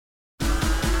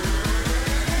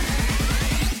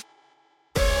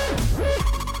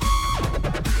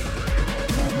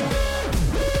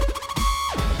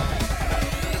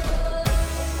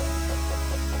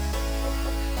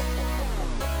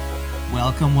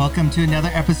Welcome to another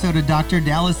episode of Dr.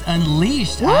 Dallas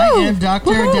Unleashed. Woo! I am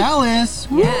Dr. Dallas.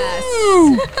 Yes.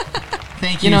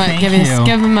 Thank you.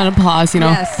 Give him an applause,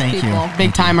 Yes, Thank people. you.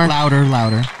 Big timer. Louder.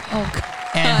 Oh, God.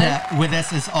 And with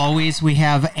us, as always, we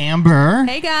have Amber.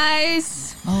 Hey,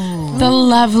 guys. Oh. The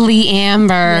lovely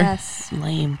Amber. Yes.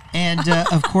 Lame. And,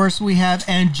 of course, we have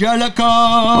Angelica.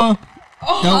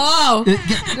 Oh.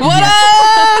 What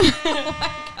up?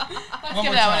 One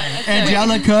more time.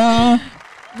 Angelica.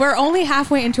 We're only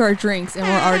halfway into our drinks, and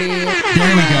we're already... There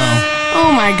we go.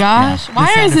 Oh, my gosh. Yeah, the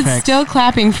Why sound is it effects. still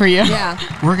clapping for you? Yeah.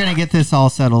 We're going to get this all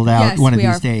settled out Yes, one of we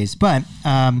these are. days. But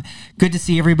good to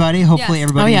see everybody. Hopefully Yes.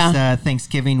 everybody's Oh, yeah.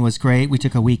 Thanksgiving was great. We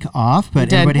took a week off, but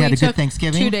did. everybody We had a good took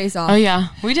Thanksgiving. 2 days off. Oh, yeah.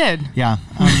 We did. Yeah.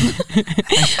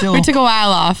 I still, We took a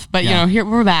while off, but, Yeah. here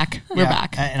we're back. We're yeah,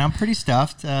 back. And I'm pretty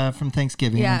stuffed from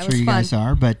Thanksgiving. Yeah, I'm it sure was you fun. guys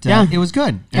are. But Yeah. it was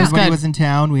good. It was Everybody good. was in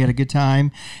town. We had a good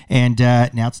time. And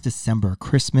now it's December.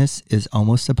 Christmas is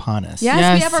almost upon us. Yes,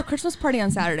 Yes. we have our Christmas party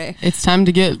on Saturday. It's time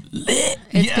to get lit.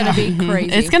 It's Yeah. going to be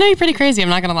crazy. It's going to be pretty crazy. I'm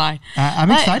not going to lie. I'm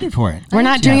But excited for it. We're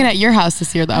not doing Yeah. it at your house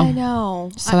this year, though. I know.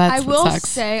 So that's I what will sucks.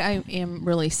 say I am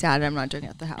really sad I'm not doing it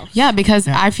at the house. Yeah, because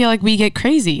Yeah. I feel like we get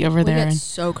crazy over We there. get and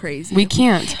so crazy. we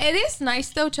can't. It is nice,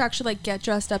 though, to actually get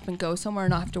dressed up and go somewhere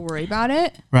and not have to worry about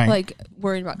it. Right. Like,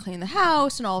 worrying about cleaning the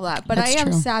house and all that. But That's I am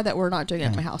true. sad that we're not doing it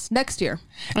at my house next year.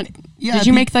 Yeah, Did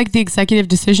you make like the executive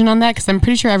decision on that? Because I'm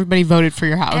pretty sure everybody voted for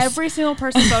your house. Every single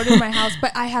person voted in my house,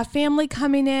 but I have family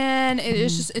coming in.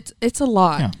 It's just it's a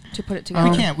lot Yeah. to put it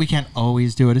together. We can't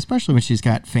always do it, especially when she's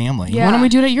got family. Yeah. Why don't we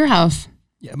do it at your house?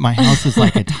 Yeah, my house is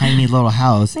like a tiny little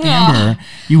house. Amber,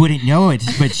 you wouldn't know it,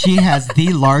 but she has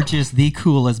the largest, the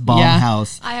coolest bomb Yeah.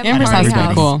 house. I have Amber's a house great is pretty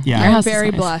house. cool. Yeah. Your I'm house is very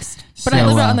nice. blessed. But I So,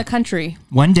 live out in the country.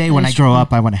 One day when I is grow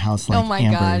up, I want a house like Oh my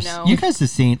God, Amber's. no. You guys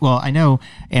have seen, well, I know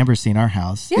Amber's seen our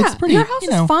house. Yeah, it's pretty, your house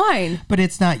is fine. But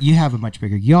it's not, you have a much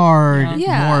bigger yard,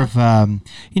 Yeah. more of,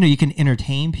 you can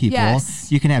entertain people.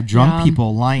 Yes. You can have drunk Yeah.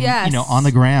 people lying, Yes. on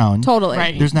the ground. Totally.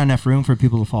 Right. There's not enough room for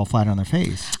people to fall flat on their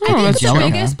face. Oh, I that's think true. the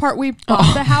biggest part we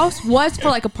bought the house was for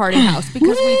like a party house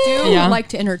because we do Yeah. like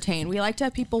to entertain. We like to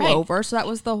have people Right. over. So that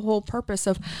was the whole purpose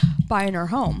of buying our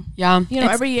home. Yeah. You know,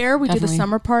 It's every year we do definitely- the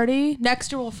summer party.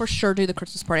 Next year we'll for sure do the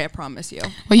Christmas party. I promise you.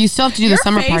 Well, you still have to do Your the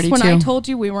summer face party when too. I told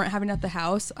you we weren't having it at the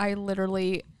house, I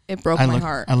literally it broke my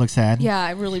heart. I look sad. Yeah,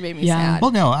 it really made me Yeah. sad.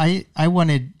 Well, no, I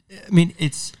wanted,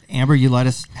 it's Amber, you let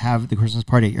us have the Christmas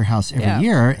party at your house every Yeah.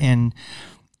 year. And,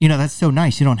 that's so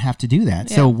nice. You don't have to do that.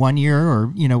 So Yeah. 1 year or,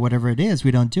 whatever it is, we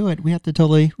don't do it. We have to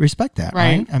totally respect that.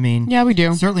 Right. Right. I mean, Yeah, we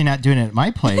do. Certainly not doing it at my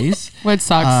place. Which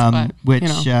sucks, but,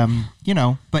 which, you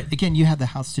know. but again, you have the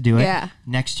house to do it. Yeah.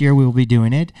 Next year we will be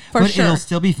doing it. For but sure. it'll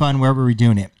still be fun wherever we're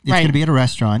doing it. It's Right. going to be at a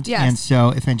restaurant. Yes. And so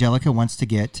if Angelica wants to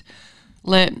get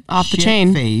Lit off the Shit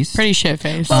chain. face. Pretty shit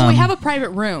face. Well, we have a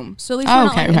private room, so at least Oh, we're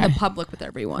not okay, like in okay. the public with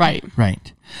everyone. right.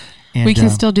 right. And, We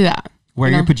can still do that. wear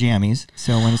you your know? pajamas.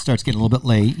 So when it starts getting a little bit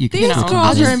late, you can These still I'll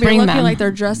girls just are going to be bring looking them. like they're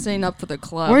dressing up for the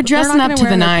club. We're but they're dressing not up gonna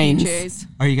to the wear their nines. PJs.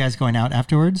 Are you guys going out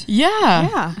afterwards? Yeah. Yeah.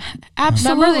 Remember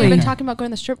Absolutely. they've been talking about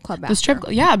going to the strip club The strip,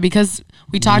 yeah, because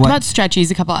we talked What? about stretchies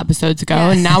a couple episodes ago,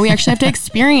 Yes. and now we actually have to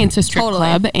experience a strip Totally.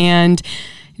 club and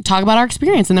talk about our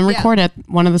experience, and then Yeah. record at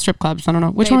one of the strip clubs. I don't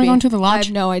know which one are we going to. The I Lodge.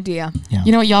 have no idea. Yeah.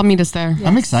 You know what? Y'all meet us there.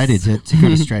 I'm excited to go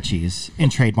to Stretchies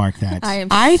and trademark that.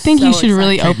 I think so you should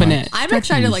really excited. open it. I'm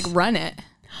excited to like Stretchies. run it.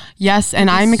 Yes, and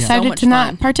I'm so excited much to not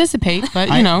fun. participate,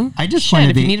 but I- you know, I just shit, wanna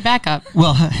if you be- need a backup.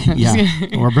 Well, yeah,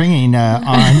 we're bringing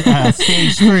on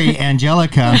stage 3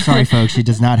 Angelica. I'm sorry, folks, she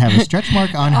does not have a stretch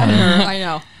mark on her. I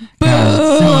know.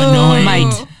 It's so annoying.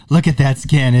 Might. Look at that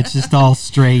skin; it's just all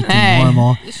straight Hey. and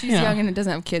normal. She's Yeah. young and it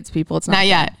doesn't have kids, people. It's not Not good.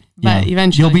 yet, but Yeah.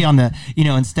 eventually You'll be on the,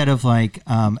 instead of like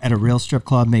at a real strip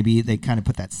club, maybe they kind of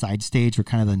put that side stage where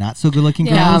kind of the not so good looking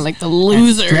Yeah, girls. like the At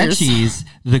losers. Stretchies,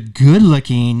 the good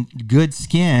looking, good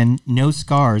skin, no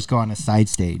scars go on a side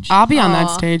stage. I'll be on that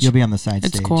Aw. stage. You'll be on the side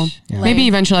It's stage. cool. Yeah. Maybe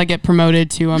eventually I get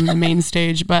promoted to the main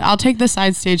stage, but I'll take the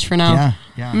side stage for now. Yeah,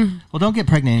 yeah. Well, don't get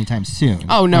pregnant anytime soon.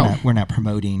 Oh, no. We're not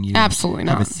promoting you. Absolutely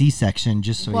Have not. a C-section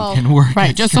just so Well, you can work.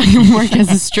 Right, at just so Stretchies. I can work as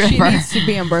a She stripper. needs to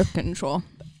be on birth control.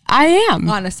 I am.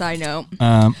 On a side note.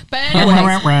 Um, But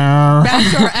anyways,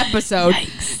 back to our episode.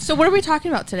 So what are we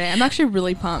talking about today? I'm actually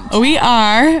really pumped. We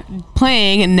are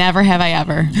playing Never Have I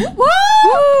Ever. Woo!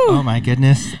 oh my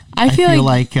goodness! I feel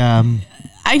like I feel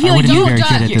I like wouldn't be you very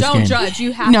good at this Don't game. judge.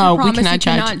 You have No, to we promise cannot you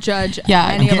judge. cannot judge Yeah.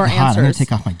 any I'm of getting our hot. I'm gonna answers.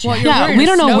 take off my jacket. you're Yeah, wearing we a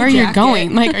don't know snow where you're jacket.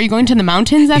 going. Like, are you going to the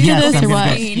mountains after Yes, this I'm or gonna what?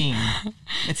 go skiing.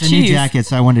 It's a new Jeez. jacket,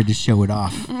 so I wanted to show it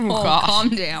off. Oh, gosh. calm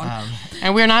down.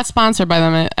 And we're not sponsored by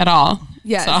them at all.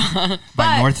 Yes. So, By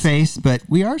But- North Face, but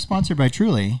we are sponsored by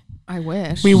Truly. I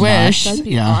wish. We wish. That'd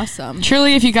be Yeah. awesome.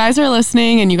 Truly, if you guys are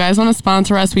listening and you guys want to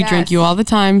sponsor us, we drink Yes. you all the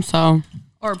time. So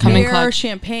Or Come in beer, clutch.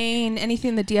 champagne, anything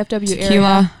in the DFW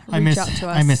Tequila. area. Reach out to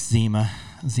us. I miss Zima.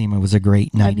 Zima was a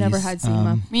great 90s. I've never had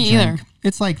Zima. Me drink. either.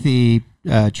 It's like the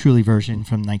Truly version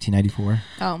from 1994.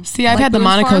 Oh, See, I've like had the Boone's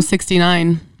Monaco Farm?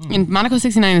 69. And Monaco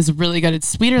 69 is really good. It's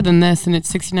sweeter than this, and it's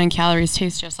 69 calories.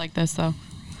 Tastes just like this, though.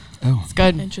 Oh, It's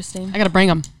good. Interesting. I got to bring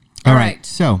them. all All right. right.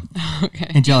 So,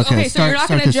 Okay. Angelica, Okay, so start, you're not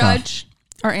start going to this off. judge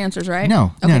our answers, right?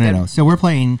 No, Okay, good. no. So we're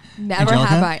playing Never Angelica?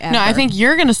 have I ever. No, I think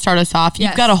you're going to start us off. You've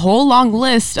Yes. got a whole long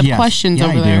list of Yes. questions Yeah,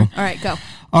 over I there. do. All right, go.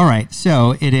 All right.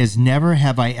 So it is never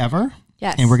have I ever.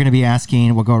 Yes. And we're going to be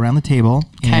asking, we'll go around the table,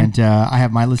 Okay. and I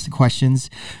have my list of questions.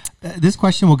 This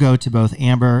question will go to both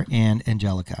Amber and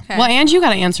Angelica. Okay. Well, and you got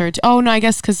to answer it. Oh, no, I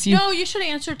guess because you. No, you should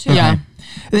answer too. Yeah.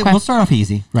 We'll start off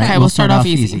easy, right? Okay, we'll start off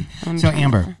easy. So,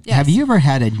 Amber, Yes. have you ever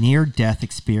had a near-death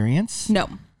experience? No.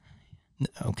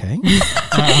 Okay.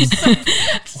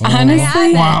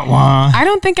 Honestly, Wah, wah. I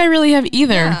don't think I really have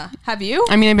either. Yeah. Have you?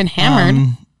 I mean, I've been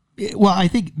hammered Well, I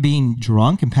think being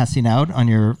drunk and passing out on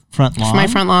your front lawn. from my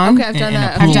front lawn. Okay, I've done in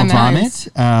that. a pool I've done of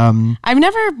that. vomit. I've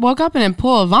never woke up in a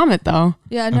pool of vomit, though.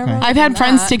 Yeah, I never. Okay. really I've done had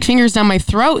friends that. stick fingers down my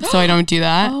throat, so I don't do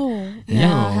that. Oh,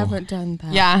 yeah, I Ew. haven't done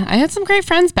that. Yeah, I had some great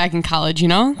friends back in college, you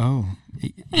know? Oh,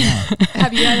 yeah.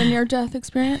 Have you had a near-death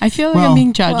experience? I feel like Well, I'm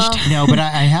being judged. No, but I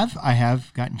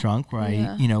have gotten drunk where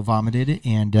Yeah. I vomited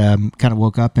and kind of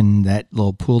woke up in that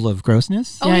little pool of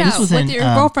grossness. Oh Yeah, yeah, this was with in, your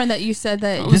girlfriend that you said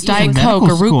that. was you Diet in Coke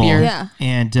medical or root school. beer. Yeah.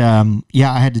 And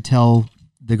I had to tell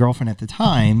the girlfriend at the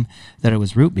time that it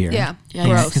was root beer. Yeah. Yeah,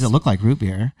 Gross. Because it looked like root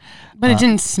beer. But it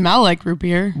didn't smell like root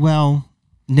beer. Well,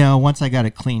 no, once I got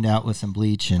it cleaned out with some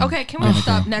bleach and Okay, can we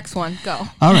stop? Next one, go.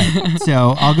 All right.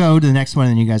 So I'll go to the next one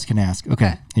and then you guys can ask. Okay. Okay.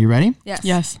 Are you ready? Yes.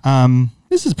 Yes.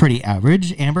 This is pretty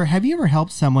average. Amber, have you ever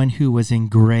helped someone who was in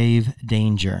grave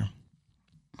danger?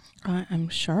 I'm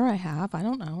sure I have. I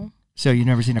don't know. So you've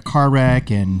never seen a car wreck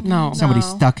and No. somebody No.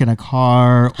 stuck in a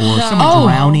car or someone Oh.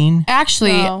 drowning?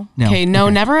 Actually, No. No. okay, no,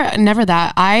 Okay. never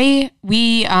that.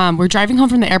 We were driving home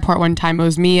from the airport one time. It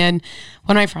was me and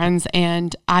one of my friends,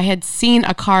 and I had seen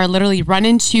a car literally run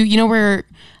into, you know, where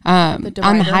on the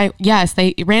divider? high. Yes,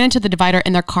 they ran into the divider,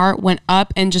 and their car went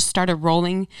up and just started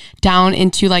rolling down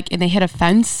into and they hit a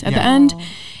fence at the Yeah. end.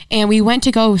 And we went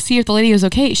to go see if the lady was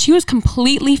okay. She was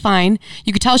completely fine.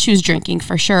 You could tell she was drinking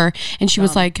for sure. And she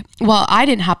was like, well, I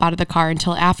didn't hop out of the car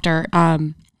until after.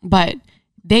 But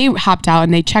they hopped out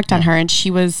and they checked on her, and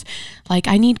she was like,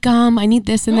 I need gum. I need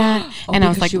this and that. And I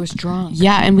was because like, she was drunk.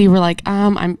 yeah. And we were like,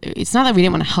 it's not that we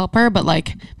didn't want to help her, but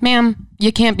like, ma'am,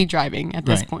 you can't be driving at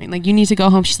this Right. point. Like, you need to go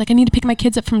home. She's like, I need to pick my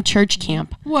kids up from church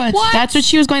camp. What? That's what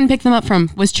she was going to pick them up from,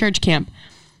 was church camp.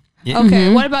 Yeah.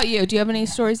 Okay, what about you? Do you have any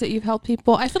stories that you've helped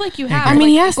people? I feel like you have. I mean,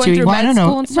 he has going to. through Well, I med don't know.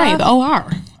 school and stuff. Right, the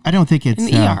OR I don't think it's in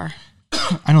the ER.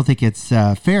 I don't think it's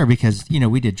fair because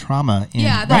we did trauma in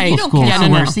Yeah, that- Right. medical you don't school, count. so Yeah,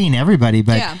 no, we're no. seeing everybody.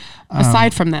 But Yeah.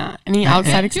 Aside from that, any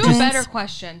outside Do a experience? better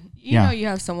question. You Yeah. know you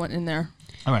have someone in there.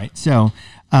 all right, so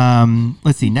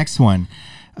let's see. Next one.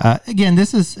 Again,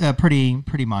 this is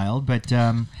pretty mild, but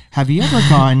have you ever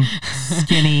gone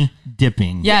skinny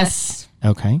dipping? Yes.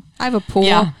 Okay, I have a pool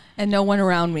Yeah. and no one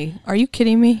around me. Are you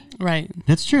kidding me? Right.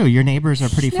 that's true. Your neighbors are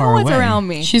pretty No far one's away. around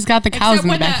me. She's got the cows Except in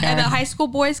the when backyard. the high school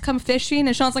boys come fishing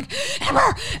and Sean's like, Amber,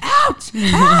 out,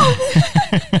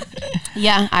 out.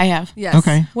 Yeah, I have. Yes.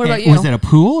 Okay. What about And you? Was it a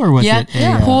pool or was Yeah. it a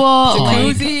Yeah. Pool,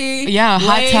 lake, Jacuzzi. yeah,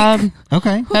 hot lake, tub,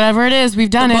 Okay. whatever it is, we've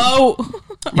done it. boat.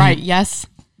 Right. Yes.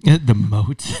 The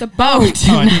moat. The boat.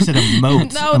 Oh, I think you said a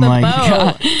moat. No, I'm the like,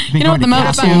 boat. been You know what going to the moat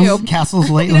castles, is? castles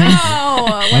lately.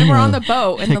 No, when we're on the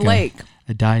boat in the Take lake.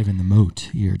 A dive in the moat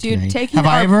here Dude, today. taking Have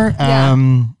I our- ever?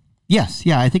 yeah. Yes.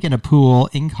 Yeah. I think in a pool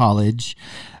in college.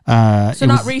 So it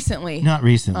not was- recently. Not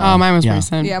recently. Oh, mine was yeah.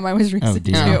 recent. Yeah, mine was Oh, recent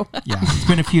dear. too. Yeah. It's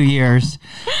been a few years.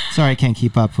 Sorry, I can't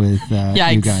keep up with you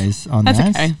Yikes. guys on That's that.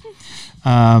 okay.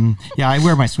 Yeah, I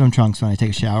wear my swim trunks when I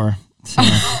take a shower. So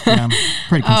yeah, I'm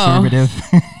pretty Oh. conservative.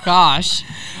 Gosh.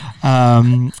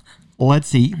 Let's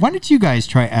see. Why don't you guys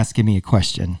try asking me a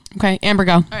question? Okay, Amber,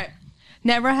 go. All right.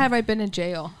 Never have I been in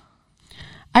jail.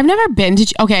 I've never been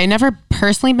to. I never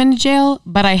personally been to jail,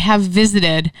 but I have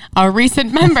visited a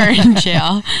recent member in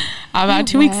jail about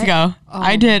 2 weeks went? ago.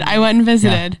 I did. I went and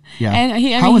visited. Yeah.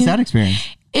 And How was that experience?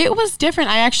 It was different.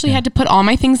 I actually had to put all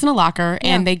my things in a locker,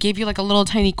 and they gave you like a little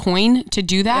tiny coin to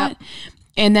do that. Yep.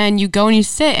 And then you go and you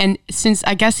sit, and since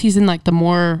I guess he's in like the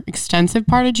more extensive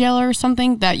part of jail or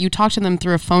something, that you talk to them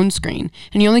through a phone screen,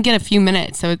 and you only get a few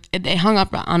minutes. So they hung up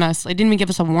on us. They didn't even give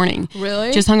us a warning.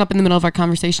 Really? Just hung up in the middle of our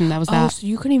conversation. That was Oh, that. so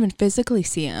you couldn't even physically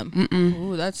see him.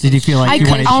 Ooh, that's Did you feel like I you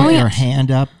could wanted to put only- your hand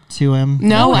up to him?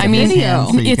 No, I mean, so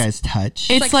you it's- guys touch.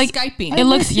 It's like like Skyping. It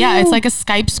looks, miss yeah, you. it's like a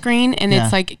Skype screen, and Yeah.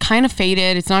 it's like kind of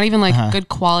faded. It's not even like good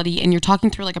quality, and you're talking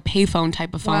through like a payphone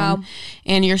type of phone, Wow.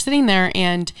 and you're sitting there,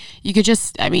 and you could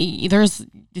just, I mean,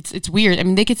 it's weird. I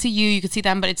mean, they could see you, you could see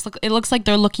them, but it looks like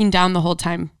they're looking down the whole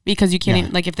time because you can't Yeah.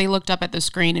 even, like if they looked up at the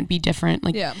screen, it'd be different.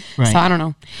 Like, Yeah. Right. So I don't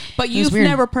know. But was you've weird.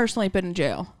 never personally been in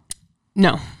jail.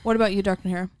 No, What about you, Dr.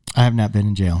 Hair? I have not been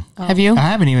in jail. have you? I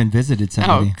haven't even visited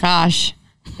somebody. Oh gosh,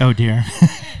 Oh dear.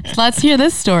 let's hear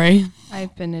this story.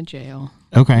 I've been in jail.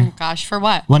 Okay. Gosh, for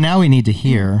what? Well, now we need to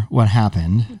hear what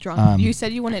happened. Drunk. You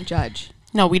said you wouldn't judge.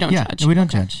 No, we don't Yeah, judge. we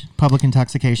don't judge. Public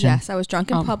intoxication. Yes, I was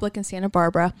drunk in public in Santa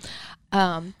Barbara.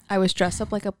 I was dressed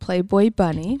up like a Playboy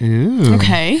bunny. Ooh.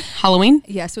 Okay, Halloween.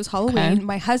 Yes, it was Halloween. Okay.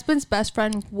 My husband's best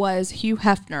friend was Hugh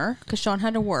Hefner because Sean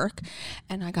had to work,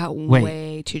 and I got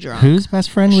way too drunk. Whose best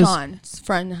friend was? Sean's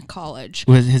friend in college.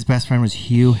 Was his best friend was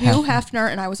Hugh Hugh Hefner? Hefner,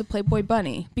 and I was a Playboy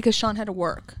bunny because Sean had to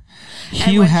work.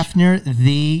 Hugh when- Hefner,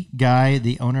 the guy,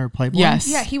 the owner of Playboy. Yes.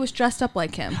 Yeah, he was dressed up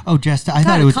like him. Oh, just I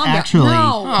thought it was calm down. actually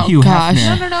No. Hugh Oh, gosh.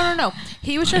 Hefner. No.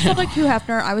 He was dressed up like Hugh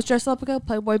Hefner. I was dressed up like a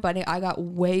Playboy bunny. I got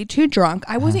way too drunk.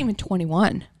 I wasn't even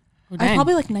 21. I was dang.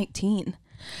 probably like 19.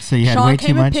 So you had Sean way too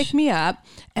came and much. picked me up,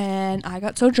 and I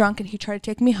got so drunk, and he tried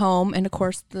to take me home. And of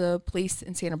course, the police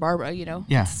in Santa Barbara, Yeah.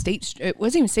 it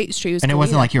wasn't even State Street. It was And it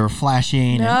wasn't Galena. like you were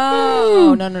flashing. and-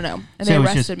 No. And so they it was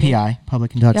arrested just me. PI,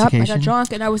 public Yep, I intoxication. got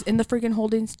drunk, and I was in the freaking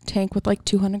holding tank with like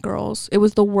 200 girls. It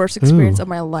was the worst experience Ooh. of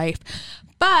my life.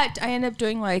 But I ended up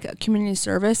doing like a community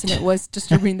service, and it was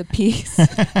distributing the peace.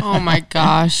 Oh my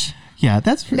gosh. Yeah,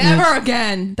 that's Never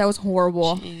again. That was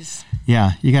horrible. Jeez.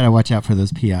 Yeah, you got to watch out for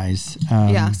those PIs.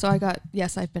 Yeah, so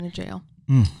I've been in jail.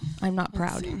 I'm not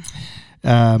proud.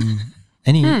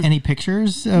 Any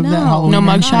pictures of No. that Halloween? No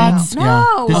night? mugshots?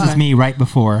 No. This is me right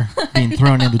before being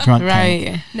thrown in the drunk tank.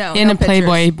 Right. No, In no a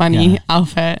Playboy pictures. bunny Yeah.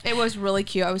 outfit. It was really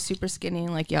cute. I was super skinny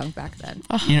and like young back then.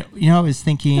 You know, I was I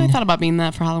thinking. thought about being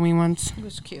that for Halloween once. It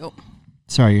was cute.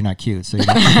 Sorry, you're not cute. So you're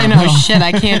not I know, shit,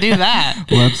 I can't do that.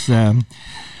 whoops.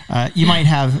 You might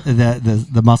have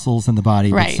the muscles in the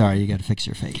body, Right. but sorry, you got to fix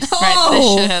your face. Right,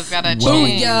 this shit has got to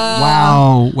change.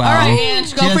 Wow! Wow! All right,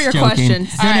 Ange, go for your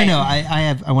questions. No, All right. no.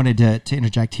 I wanted to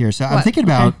interject here. So I'm What? thinking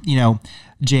about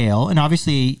jail, and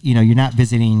obviously you're not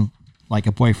visiting like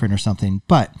a boyfriend or something,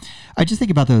 but I just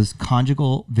think about those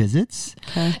conjugal visits.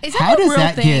 Is that a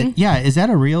real thing? Is that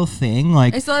a real thing?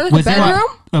 Like, Is that like a was there bedroom?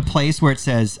 a place where it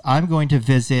says I'm going to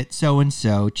visit so and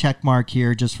so, check mark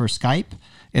here just for Skype,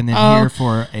 and then here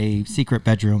for a secret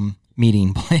bedroom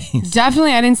meeting place.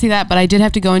 Definitely, I didn't see that, but I did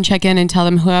have to go and check in and tell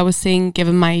them who I was seeing, give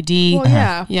them my ID. Well,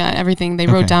 yeah. Yeah, everything. They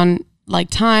wrote Okay. down like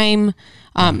time.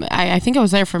 I think I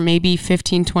was there for maybe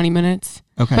 15, 20 minutes.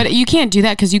 Okay. But you can't do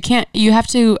that because you have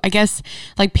to, I guess,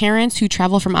 like parents who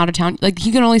travel from out of town, like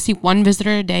you can only see one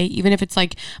visitor a day, even if it's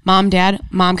like mom, dad.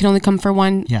 Mom can only come for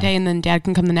one Yeah. day and then dad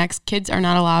can come the next. Kids are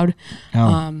not allowed.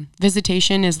 Oh.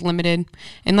 Visitation is limited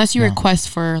unless you request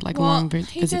for like a long He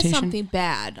did visitation. something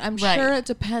bad. I'm Right. sure it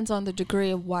depends on the degree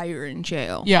of why you're in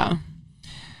jail. Yeah.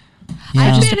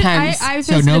 Yeah. just depends. I've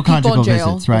So visited no people in conjugal jail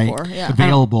visits, right? before, yeah.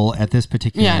 Available at this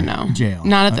particular Yeah, no. jail.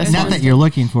 Not at this Not one. that you're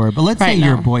looking for it, but let's Right, say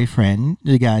your no. boyfriend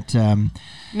you got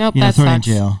Nope, you know, that thrown in sucks.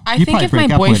 jail. I You'd think probably if my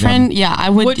break up with boyfriend, him. yeah, I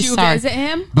would. Would you sorry. visit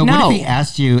him? But No. what if he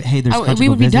asked you, "Hey, there's we conjugal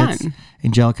would be visits. done.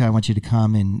 Angelica, I want you to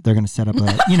come, and they're going to set up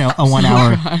a a 1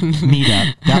 hour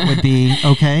meetup." That would be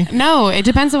okay. No, it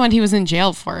depends on what he was in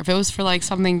jail for. If it was for like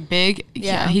something big, yeah,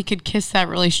 Yeah. he could kiss that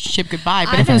relationship goodbye.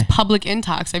 But if it was public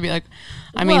intox, I'd be like,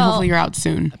 hopefully you're out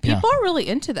soon. People are really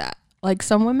into that. Like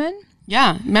some women.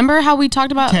 Yeah, remember how we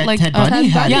talked about Ted, like Ted Bundy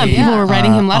had yeah, a, people were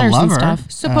writing him a letters and lover.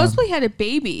 stuff. Supposedly had a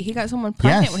baby. He got someone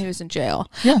pregnant Yes. when he was in jail.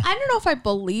 Yeah. I don't know if I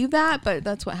believe that, but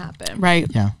that's what happened. Right.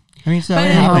 Yeah, I mean, so But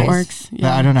anyways, how it works, But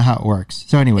yeah. I don't know how it works.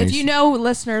 So, anyways, If you know,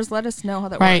 listeners, let us know how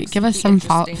that Right. works. Give us It'd be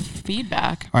some interesting.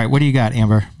 feedback. all right, what do you got,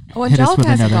 Amber? Oh, Hit us with Angelica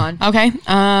has another. gone.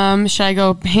 Okay. Should I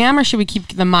go ham or should we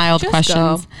keep the mild Just questions?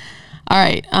 go. All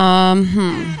right.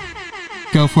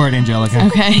 Go for it, Angelica.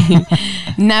 Okay.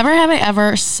 Never have I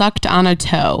ever sucked on a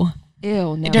toe.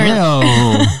 Ew, never. During-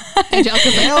 Ew.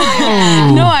 Angelica's like,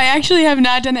 No, I actually have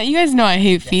not done that. You guys know I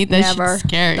hate feet. That's never.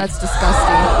 scary. That's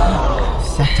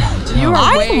disgusting. Sucked on a toe. You are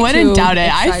I way wouldn't too doubt it.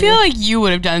 I excited. feel like you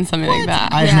would have done something like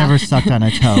that. I've Yeah. never sucked on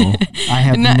a toe. I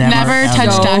have never Never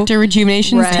touched Go. Dr.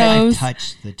 Rejuvenation's Red. I've toes.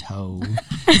 touched the toe,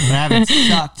 but I haven't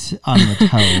sucked on the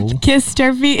toe. Kissed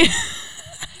her feet.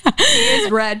 He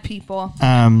is red, people.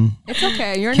 It's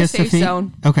okay. You're in a Kiss the safe feet.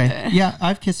 zone. Okay, yeah,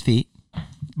 I've kissed feet,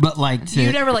 but like to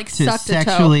You never, like, to sucked a toe?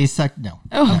 sexually suck. No,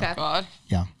 Oh, Okay. God.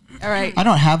 yeah. All right. I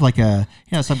don't have like a,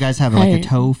 some guys have like a Right.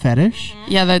 toe fetish.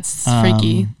 Yeah, that's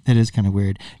freaky. It is kind of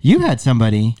weird. You had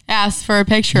somebody, Ask for a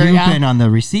picture. you've Yeah. been on the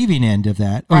receiving end of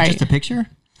that. Or Right. just a picture?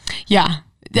 Yeah.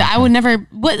 I would never.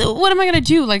 What am I gonna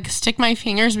do? Like stick my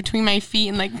fingers between my feet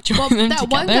and like join Well, them that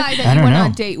together? one guy I that you don't went know.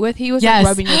 on a date with, he was Yes.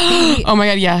 like rubbing your feet. Oh my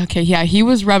god, yeah, okay, yeah. He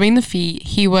was rubbing the feet.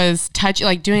 He was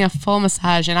like doing a full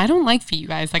massage, and I don't like feet, you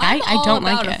guys. Like I'm I all don't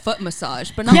about like a it. foot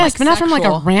massage, but not Yes, like but not from like a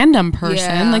sexual. random person.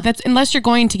 Yeah. Like that's unless you're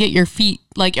going to get your feet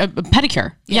like a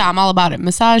pedicure. Yeah, I'm all about it.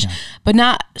 Massage, but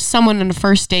not someone on a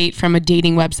first date from a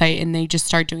dating website and they just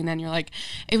start doing that and you're like,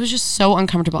 it was just so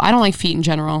uncomfortable. I don't like feet in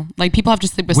general. Like people have to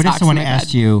sleep with What if socks someone in my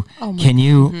asked bed. you, can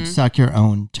you suck your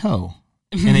own toe?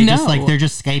 And they just No. like, they're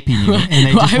just Skyping you. And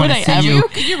they Why just want would to I see ever? you.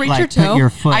 Could you reach like, your put toe? your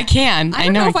foot. I can. I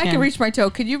don't know if I can can reach my toe.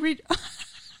 Could you reach?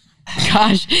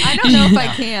 Gosh. I don't know if I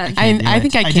can. I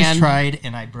think I I can. just tried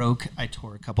and I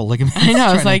tore a couple ligaments. I know.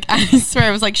 I was trying like, I swear,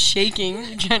 I was like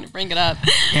shaking, trying to bring it up.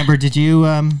 to- Amber, did you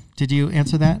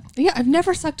answer that? Yeah, I've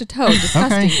never sucked a toe.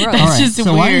 Disgusting. Okay. Gross. All right. just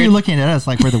So why are you weird. looking at us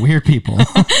like we're the weird people?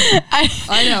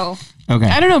 I know. Okay.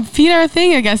 I don't know. Feet are a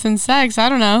thing, I guess, in sex. I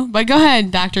don't know. But go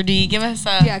ahead, Dr. D. Give us,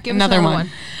 Give us another one.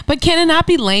 But can it not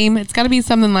be lame? It's got to be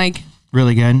something like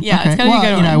Really good. Yeah, it's Okay. gotta be a Well,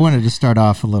 good I one. wanted to start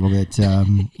off a little bit, PG.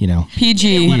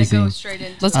 Want to Easy. go straight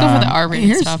into Let's go for the R-rated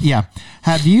here's- stuff. Yeah.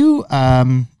 Have you?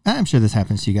 I'm sure this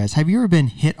happens to you guys. Have you ever been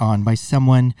hit on by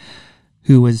someone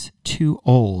who was too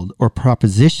old, or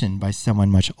propositioned by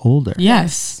someone much older?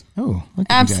 Yes. Oh, look at you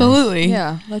guys. Absolutely.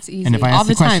 Yeah, that's easy. And if I All ask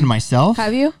the the question time. myself,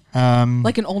 Have you um,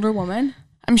 like an older woman?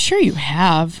 I'm sure you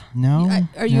have. no.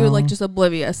 Are you no. like just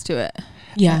oblivious to it?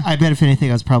 Yeah. I bet if anything,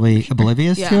 I was probably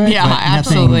oblivious Yeah. to it. Yeah, but nothing-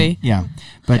 absolutely. Yeah.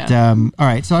 But, all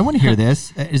right. So I want to hear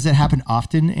this. Does it happen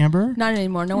often, Amber? Not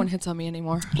anymore. No one hits on me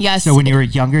anymore. Yes. So when you were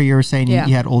younger, you were saying Yeah.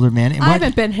 you had older men. And I what,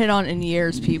 haven't been hit on in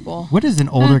years, people. what does an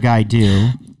older guy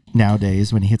do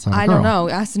nowadays when he hits on a I girl? don't know.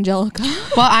 Ask Angelica.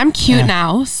 well, I'm cute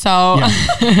now, so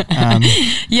Yeah.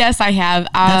 yes, I have.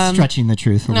 That's stretching the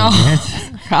truth a no. little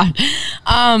bit. God.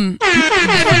 When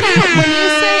you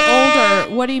say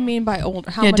older, what do you mean by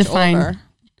older? How Yeah, much define. older?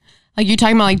 Like, you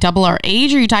talking about like double our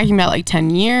age, or are you talking about like 10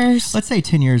 years? Let's say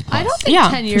 10 years plus. I don't think Yeah,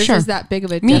 10 for years sure. is that big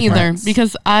of a Me either, difference.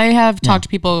 because I have talked to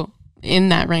people in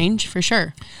that range for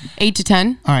sure. 8 to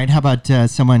 10. All right. How about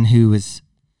someone who is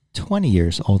 20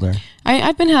 years older?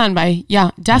 I've been hit on by,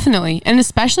 yeah, definitely. And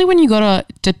especially when you go to,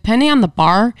 depending on the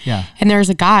bar, Yeah. and there's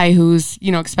a guy who's,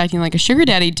 expecting like a sugar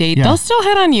daddy date, Yeah. they'll still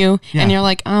hit on you. Yeah. And you're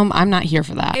like, I'm not here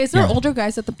for that. Is there Yeah. older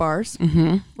guys at the bars?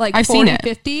 Mm-hmm. Like I've 40, seen it.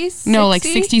 50s? No, like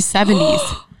 60? 60s, 70s.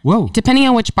 Whoa. Depending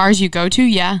on which bars you go to,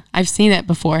 yeah, I've seen it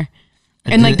before.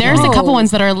 And like there's a couple Whoa.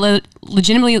 ones that are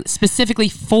legitimately specifically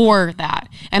for that.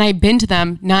 And I've been to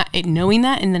them not knowing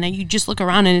that. And then you just look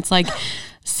around and it's like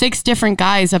 6 different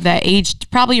guys of that age,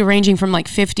 probably ranging from like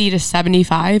 50 to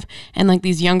 75. And like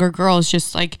these younger girls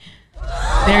just like,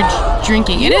 they're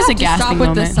drinking. It is a Stop gasping with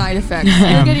the moment. side effects.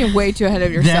 You're getting way too ahead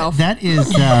of yourself. That is.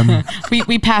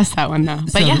 We passed that one though.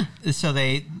 But so, yeah, so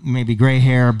they maybe gray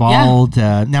hair, bald,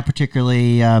 not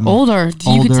particularly older.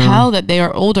 You could older. tell that they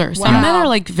are older. Some Wow. men are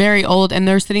like very old and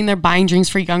they're sitting there buying drinks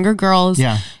for younger girls.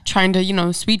 Yeah. Trying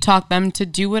to, sweet talk them to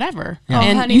do whatever. Yeah. Oh,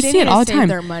 And honey, you they see need it to all the save time.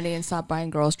 their money and stop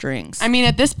buying girls drinks. I mean,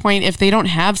 at this point, if they don't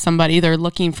have somebody, they're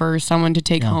looking for someone to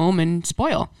take home and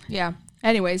spoil. yeah.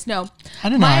 Anyways, no. I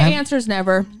don't know. My I have- answer's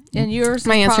never. And yours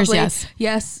My is answer's probably, yes.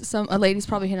 Yes, a lady's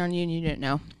probably hit on you and you didn't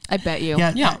know. I bet you.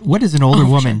 Yeah. Yeah. What does an older Oh,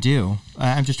 for woman do?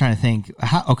 I'm just trying to think.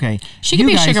 Okay. She you could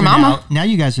be a guys sugar are mama. Now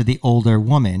you guys are the older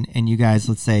woman, and you guys,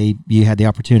 let's say you had the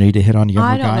opportunity to hit on a younger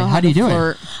I don't guy. know How do you to do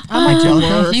flirt. it? I'm like the Angelica?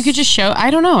 worst. You could just show.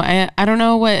 I don't know. I don't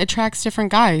know what attracts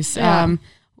different guys. Yeah.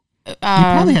 You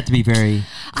probably have to be very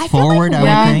I feel forward. like I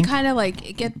Yeah. would women think. kind of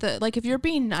like get the like if you're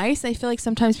being nice, I feel like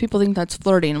sometimes people think that's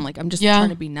flirting. I'm like, I'm just Yeah. trying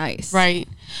to be nice. Right.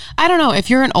 I don't know.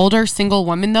 If you're an older single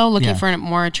woman, though, looking Yeah. for a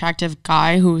more attractive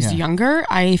guy who's Yeah. younger,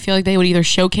 I feel like they would either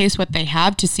showcase what they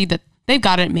have to see that they've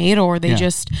got it made, or they Yeah.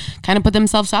 just kind of put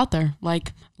themselves out there,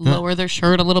 like lower their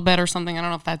shirt a little bit or something. I don't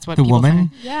know if that's what The people woman? find.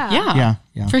 Yeah. Yeah.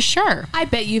 Yeah. For sure. I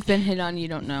bet you've been hit on. You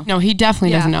don't know. No, he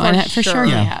definitely Yeah, doesn't know. for And for sure sure.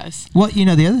 he Yeah. has. Well,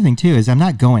 the other thing too is I'm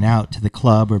not going out to the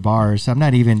club or bars. So I'm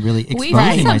not even really We've exposing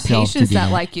had some myself to patients doing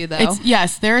that like you though. It's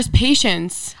yes, there is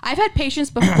patience. I've had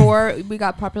patients before we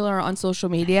got popular on social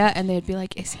media, and they'd be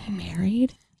like, "Is he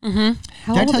married? Mm-hmm.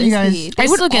 How Did I old tell is you guys- he?" I They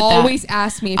would still get that. always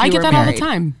ask me if I you get were that all the married.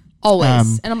 time.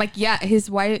 Always. And I'm like, yeah, his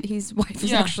wife is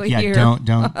actually Yeah, here. don't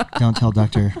tell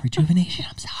Dr. Rejuvenation.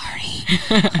 I'm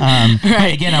sorry.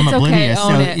 Right. Again, I'm It's okay, oblivious,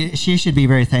 own so it. she should be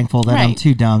very thankful that I'm Right.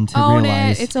 too dumb to Own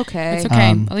realize. it. It's okay. It's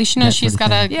okay. At least she knows that she's sort of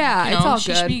got a. thing. Yeah, you it's know, all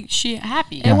she good. should be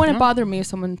happy. It wouldn't you know? bother me if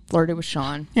someone flirted with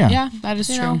Sean. Yeah, that is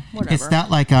You true. know, whatever. It's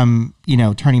not like I'm,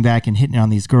 turning back and hitting on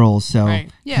these girls. So Right.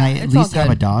 Yeah, can I at it's all least have a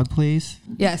good. dog, please?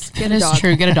 Yes, get It a is dog.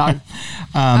 true. Get a dog.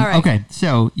 right. Okay,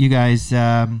 so you guys,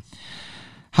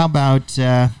 how about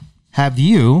have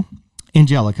you,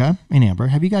 Angelica and Amber,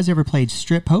 have you guys ever played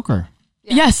strip poker?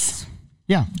 Yes.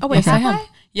 Yeah. Oh wait, I have have. I?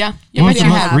 Yeah. When Yeah. was the we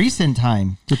most have. recent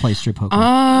time to play strip poker?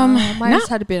 Mine no. just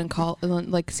had to be in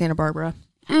like Santa Barbara.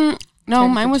 No,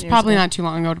 10, mine was 15 years probably ago. not too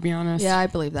long ago, to be honest. Yeah, I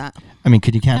believe that. I mean,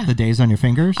 could you count the days on your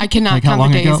fingers? I cannot Like how count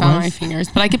long the ago days it on was? my fingers,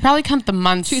 but I could probably count the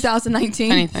months.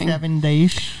 2019. Anything. 7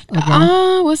 days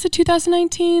ago. Was it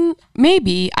 2019?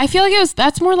 Maybe. I feel like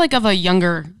that's more like of a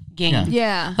younger game. Yeah.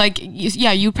 Yeah. Like,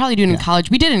 you probably do it in college.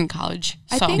 We did it in college.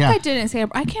 I So. think Yeah. I did it in Santa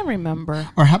Barbara. I can't remember.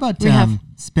 Or how about have-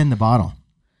 spin the bottle?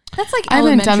 That's like I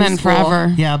haven't done that in elementary school.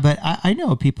 forever. Yeah, but I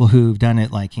know people who've done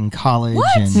it like in college.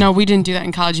 What? And No, we didn't do that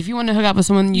in college. If you want to hook up with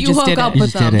someone, you just hook did up it. You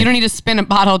with just did them. it. You don't need to spin a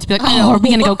bottle to be like, oh, are we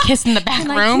gonna go kiss in the back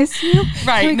Can room? I kiss you?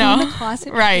 Right? Can we go No. in the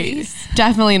closet, Right? please?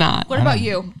 Definitely not. What about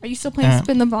you? Are you still playing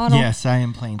spin the bottle? Yes, I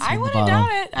am playing spin I the wouldn't bottle.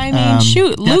 doubt it. I mean, shoot,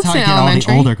 That's Luke's how I in get all the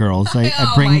elementary. older girls. I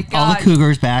Oh bring my all the God.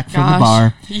 cougars back from the Gosh.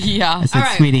 bar. Yeah. I said, All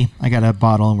right. sweetie, I got a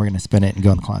bottle and we're going to spin it and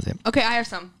go in the closet. Okay, I have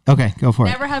some. Okay, go for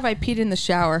Never have I peed in the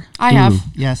shower. I it. have. Ooh,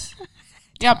 yes.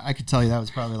 Yep. I could tell you that was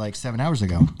probably like 7 hours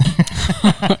ago.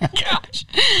 Gosh.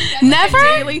 Never. A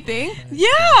daily thing?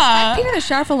 Yeah. Peed in the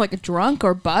shower for like a drunk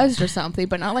or buzzed or something,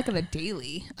 but not like on a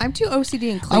daily. I'm too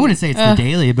OCD and clean. I wouldn't say it's the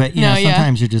daily, but you no, know, yeah.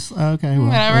 sometimes you're just, okay, well,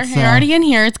 Whatever. let's, You're already in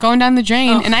here. It's going down the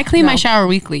drain, and I clean my no. shower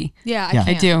weekly. Yeah, I Yeah.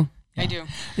 can't. I do. I do.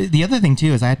 The other thing too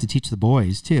is I have to teach the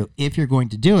boys too. If you're going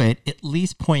to do it, at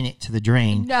least point it to the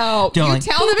drain. No, Don't you like,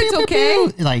 tell them it's pew, okay.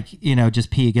 pew, pew. Like,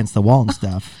 just pee against the wall and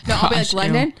stuff. No, I'll be like, Gosh,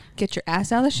 London, get your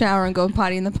ass out of the shower and go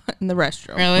potty in the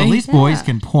restroom. Really? At least boys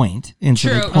can point, and so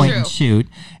they True, point true. and shoot,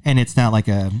 and it's not like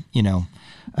a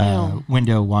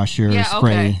window washer Yeah,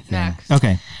 spray okay, thing. next.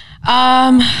 Okay.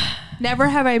 Never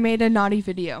have I made a naughty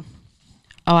video.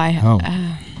 Oh, I have.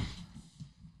 Oh.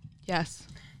 Yes.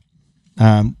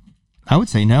 I would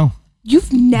say no.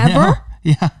 You've never? No.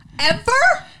 Yeah.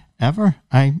 Ever? Ever.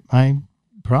 I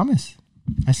promise.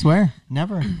 I swear.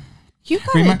 Never. You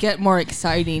gotta Remi- get more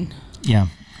exciting. Yeah.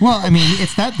 Well, I mean,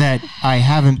 it's not that I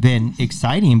haven't been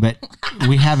exciting, but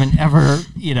we haven't ever,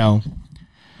 You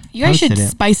guys should posted it.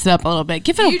 spice it up a little bit.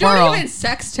 Give it You a whirl. don't even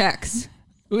sex text.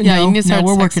 Yeah, you need to start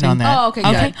we're working sexting. on that. Oh, okay,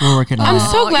 Okay. good. We're working on I'm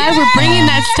that. so glad we're bringing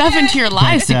that stuff into your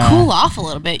lives But, to cool off a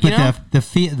little bit. You But know.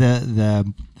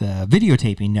 the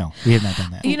videotaping, no, we have not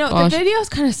done that. You know, Gosh. the videos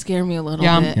kind of scare me a little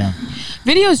Yeah. bit. Yeah.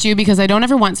 Videos do because I don't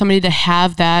ever want somebody to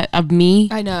have that of me.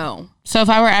 I know. So if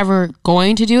I were ever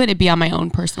going to do it, it'd be on my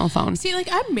own personal phone. See, like,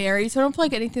 I'm married, so I don't feel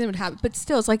like anything would happen. But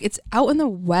still, it's like it's out in the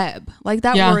web. Like,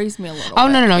 that Yeah. worries me a little Oh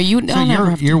bit. no. You So don't ever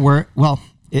have to.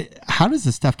 how does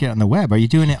this stuff get on the web? Are you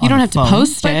doing it on You don't the have to phone?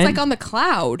 post But it. it's like on the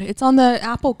cloud. It's on the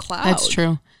Apple cloud. That's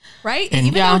true. Right? And-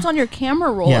 Even Yeah. though it's on your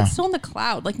camera roll, Yeah. it's still on the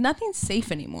cloud. Like, nothing's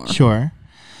safe anymore. Sure.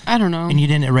 I don't know. And you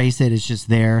didn't erase it. It's just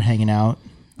there hanging out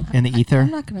in the ether.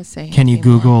 I'm not going to say Can you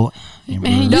anything more. Google?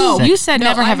 Man, No, you said No,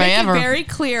 never have I make ever. it very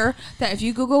clear that if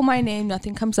you Google my name,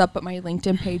 nothing comes up but my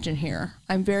LinkedIn page in here.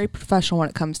 I'm very professional when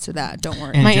it comes to that. Don't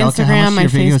worry. My Angelica, how Instagram,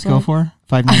 much do my your videos go Facebook. for?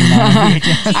 $5.99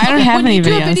 VHS. I don't have when any you do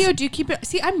videos. a video, do you keep it?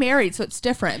 See, I'm married, so it's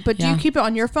different. But do Yeah. you keep it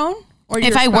on your phone or If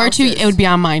your I were to, spouse's? it would be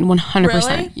on mine,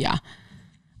 100%. Really? Yeah.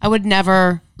 I would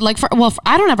never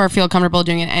I don't ever feel comfortable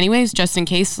doing it anyways, just in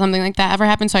case something like that ever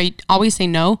happens. So I always say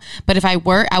no. But if I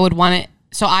were, I would want it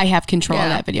so I have control of Yeah.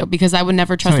 that video because I would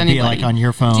never So trust it'd be anybody. like on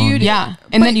your phone. Do you do- Yeah.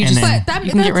 And then you And just then- But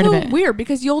you can get rid of so it. weird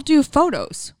because you'll do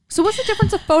photos. So what's the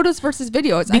difference of photos versus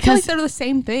videos? I feel Because like they're the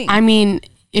same thing. I mean,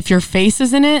 if your face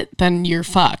is in it, then you're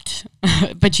fucked.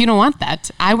 But you don't want that.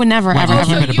 I would never, ever, Well,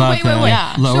 keep ever. it above wait, wait.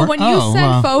 Yeah. lower. So when you Oh, send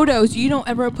wow. photos, you don't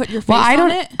ever put your face Well, I on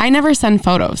don't. it? I never send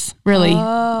photos. Really,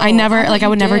 I never I thought like. I you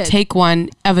would never did. take one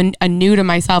of a nude of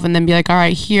myself and then be like, "All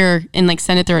right, here," and like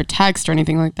send it through a text or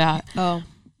anything like that. Oh,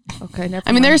 okay. Never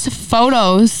I mean, mind. there's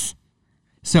photos.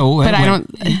 So, But I don't-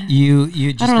 You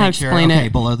just I don't know how make to sure. explain Okay,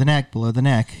 it. below the neck.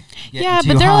 Getting Yeah, too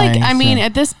but they're like. high, I mean, so-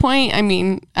 at this point, I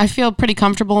mean, I feel pretty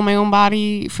comfortable in my own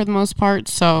body for the most part.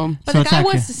 So But so the it's guy okay.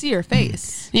 wants to see your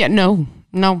face. yeah, no.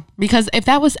 Because if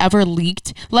that was ever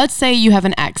leaked, let's say you have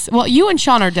an ex. Well, you and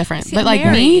Sean are different, See, but I'm like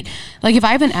married. me, like if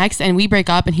I have an ex and we break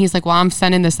up and he's like, "Well, I'm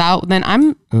sending this out," then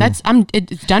it's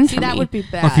done See, for that me. would be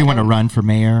bad. Or if you want to run for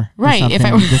mayor, or Right, if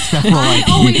something, I- this stuff will like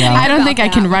always leak think out. I don't think I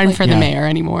can about run that. for the Yeah. mayor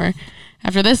anymore.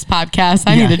 After this podcast,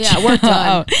 I Yeah. need to Yeah, we're done.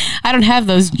 out. I don't have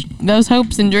those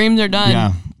hopes and dreams are done.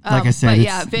 Yeah. Like I said, but it's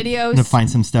yeah, videos. to find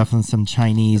some stuff on some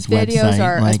Chinese Videos website.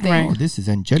 are a Like, thing. oh, this is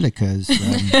Angelica's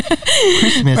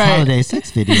Christmas Right. holiday sex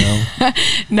video.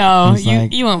 No, It's you,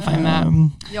 like, you won't find that.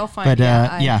 You'll find. But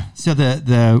yeah, so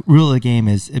the rule of the game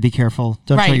is be careful.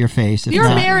 Don't show Right. your face. If You're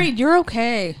not, married. You're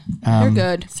okay. You're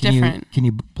good. It's can different. Can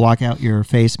you block out your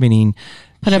face, meaning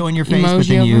Put a showing your face, but emoji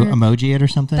then you over it? emoji it or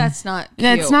something? That's not. Cute.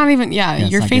 That's not even,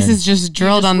 it's your not face good. is just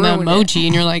drilled just on the ruined it. emoji,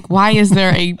 and you're like, why is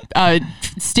there a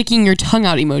sticking your tongue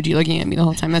out emoji looking at me the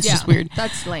whole time? That's Yeah, just weird.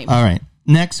 That's lame. All right.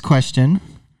 Next question.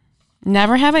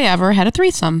 Never have I ever had a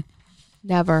threesome.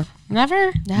 Never.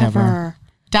 Never? Never.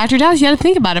 Dr. Dallas, you had to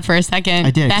think about it for a second.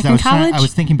 I did. Back 'cause in college? I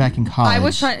was thinking back in college. I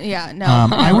was trying. Yeah. No.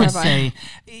 I would Have I? say,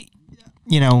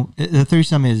 the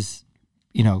threesome is,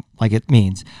 like it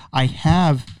means. I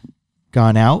have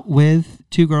gone out with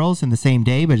two girls in the same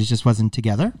day, but it just wasn't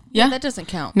together. yeah. That doesn't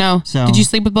count. No. So- Did you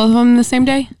sleep with both of them the same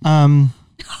day?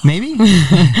 Maybe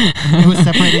it was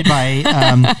separated by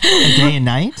a day and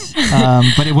night,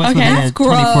 but it was Okay. within a That's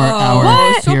 24-hour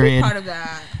Don't be period. part of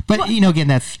that. But again,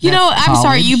 that's I'm sorry,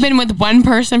 college. you've been with one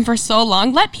person for so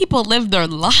long. Let people live their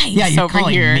lives Yeah, you're over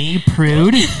calling here. me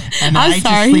prude, and I'm I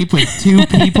sorry. just sleep with two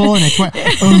people, and it's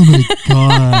oh my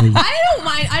god! I don't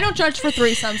mind. I don't judge for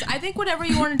threesomes. I think whatever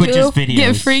you want to But do. just videos.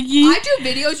 Get freaky. I do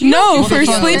videos. You No, don't do for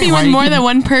videos. sleeping Why with you more can- than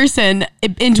one person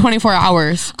in 24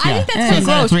 hours. I think Yeah. that's so It's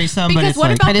not a gross. threesome, but because it's what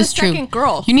like- about That the is true. second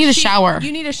girl? You need a shower.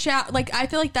 You need a shower. Like I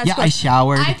feel like that's Yeah, gross. I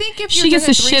showered. I think if She you're gets doing a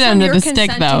the shit threesome, under you're the stick,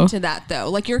 consenting though. to that though.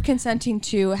 Like you're consenting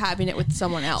to having it with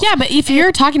someone else. Yeah, but if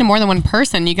you're talking to more than one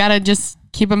person, you gotta just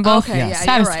keep them both Okay, yeah, you're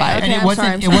satisfied. right. Okay, And it I'm wasn't.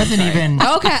 sorry, I'm it sorry, wasn't I'm sorry. even.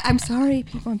 Okay, I'm sorry,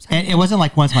 people. I'm sorry. And it wasn't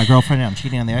like once my girlfriend and I'm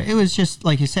cheating on there. It was just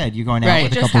like you said, you're going out Right.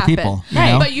 with It a just couple happened. people. you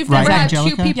Right. know? But you've Right, never had two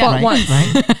Angelica? people at Right, once.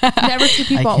 right? Never two I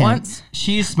people at can't. once.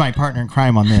 She's my partner in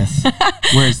crime on this.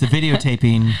 Whereas the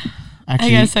videotaping, actually,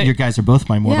 guess I- you guys are both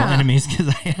my mortal Yeah. enemies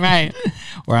because Right.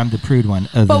 or I'm the prude one.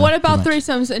 But what about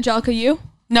threesomes, Angelica? You?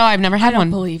 No, I've never I had don't one.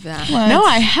 believe that. No,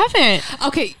 I haven't.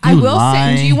 Okay, I You will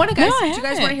lie. say. Do you want to guys? No, I do you guys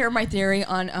haven't. want to hear my theory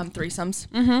on threesomes?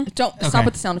 Mm-hmm. Don't stop Okay.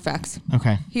 with the sound effects.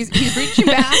 Okay. He's reaching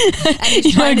back and he's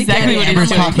You know trying exactly to what get he's it. Amber's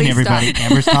doing. talking, Please everybody. stop.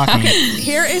 Amber's talking.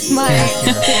 Here is my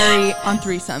theory on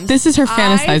threesomes. This is her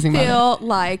fantasizing I about feel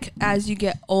like as you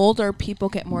get older, people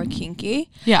get more kinky.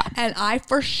 Yeah. And I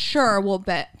for sure will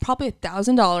bet probably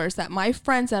 $1,000 that my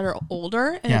friends that are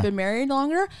older and Yeah. have been married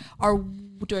longer are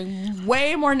doing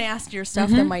way more nastier stuff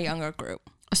Mm-hmm. than my younger group.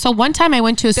 So one time I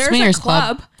went to a There's swingers a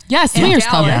club. Yeah, in swingers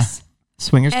club. Dallas,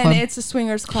 Swingers and club. it's a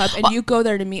swingers club, and you go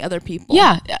there to meet other people.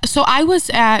 Yeah. So I was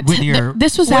at With your-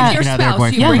 this was With at your Another spouse,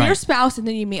 boyfriend, you bring right. your spouse, and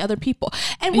then you meet other people.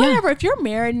 And Yeah. whatever, if you're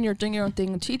married and you're doing your own thing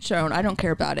and teach your own, I don't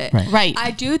care about it. Right. right. I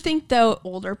do think though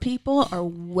older people are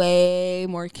way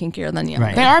more kinkier than younger.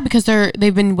 Right. They are because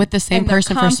they've been with the same And they're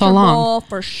person for so long. comfortable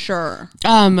for sure.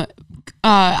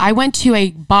 I went to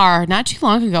a bar not too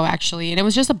long ago actually, and it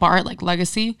was just a bar at like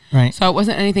Legacy. Right. So it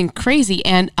wasn't anything crazy.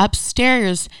 And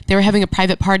upstairs they were having a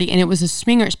private party, and it was a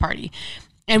swingers party.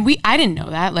 And I didn't know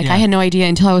that. Like Yeah. I had no idea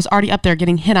until I was already up there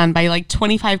getting hit on by like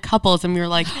 25 couples, and we were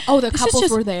like, Oh, the this is couples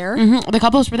just- were there. Mhm, the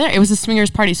couples were there. It was a swingers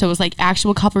party, so it was like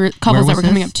actual couples Where that was were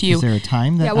coming this? up to you. Is there a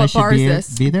time that Yeah, I what should bar is be, this?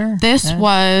 be there? This at?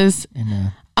 was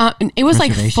and it was like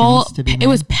Reservations full. to be It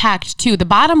was made? packed too. The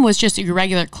bottom was just your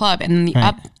regular club, and then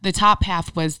Right. the top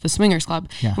half was the swingers club.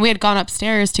 Yeah. And we had gone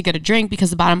upstairs to get a drink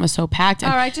because the bottom was so packed.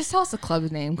 And All right, just tell us the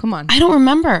club's name. Come on. I don't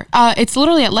remember. It's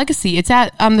literally at Legacy. It's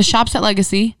at the shops at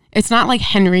Legacy. It's not like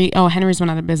Henry. Oh, Henry's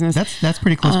went out of business. That's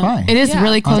pretty close by. It is Yeah.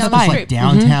 really Oh, close that by. was like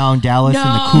downtown Dallas and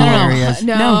the cool No, no, no. areas.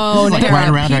 No, This is like no, right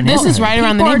around our This is neighborhood. right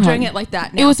around the People are neighborhood. doing it like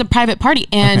that now. It was a private party,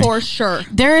 and Okay. for sure.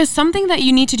 there is something that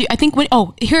you need to do. I think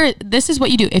this is what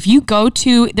you do. If you go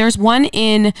to, there's one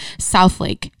in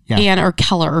Southlake or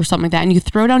Keller or something like that, and you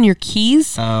throw down your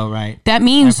keys. Oh, right. That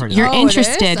means I've heard of you're that. Oh, it is?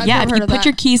 interested. I've Yeah, never if heard you of put that.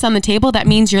 your keys on the table, that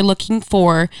means you're looking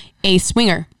for a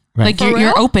swinger. Right. Like For you're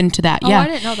real? open to that. Oh, Yeah, I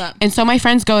didn't know that. And so my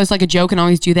friends go as like a joke and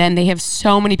always do that, and they have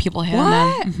so many people hit on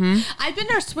What? them. I've been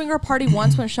to a swinger party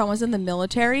once when Sean was in the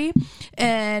military,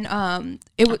 and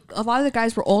it was a lot of the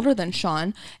guys were older than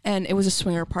Sean, and it was a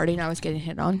swinger party, and I was getting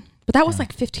hit on. But that was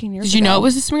like 15 years. Did you know it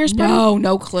was a swingers party?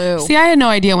 No clue. See, I had no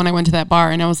idea when I went to that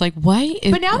bar, and I was like, "What?"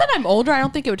 But now that I'm older, I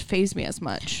don't think it would phase me as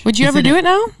much. Would you ever Isn't do it- it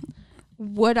now?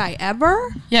 Would I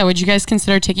ever? Yeah. Would you guys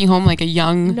consider taking home like a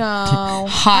young? No.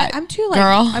 Hot I'm too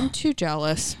girl? I'm too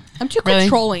jealous. I'm too Really?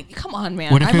 controlling. Come on,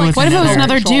 man. What if I'm it was What if it was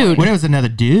another controlling. dude? What if it was another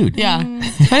dude? Yeah.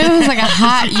 But it was like a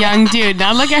hot young dude.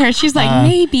 Now look at her. She's like,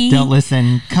 maybe. Don't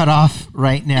listen. Cut off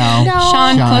right now. No.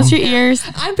 Sean, Sean. close your ears.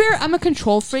 I'm a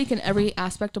control freak in every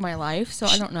aspect of my life, so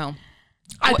I don't know.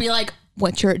 I'd be like, do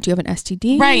you have an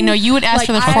STD? Right. No, you would ask Like,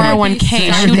 for the I would be 401k. She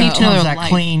would psycho. need to know Comes their out life.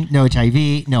 clean, no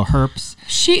HIV, no herpes.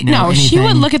 She no she would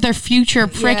anything. look at their future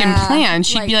freaking Yeah, plan.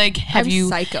 She'd be like, like, "Have I'm you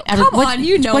psycho. ever? Come on,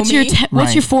 you know what's your me.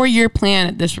 what's your Right. 4-year plan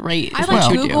at this rate?" I Is like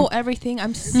what you would Google do. everything.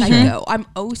 I'm psycho. I'm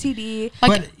OCD.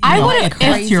 Like, But I you know, would've- if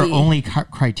that's your Crazy. only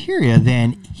criteria,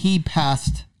 then he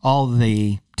passed all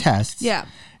the tests. Yeah.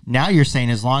 Now you're saying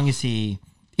as long as he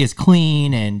is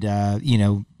clean and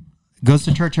goes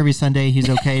to church every Sunday, he's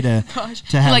okay to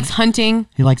He have. likes hunting.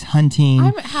 He likes hunting.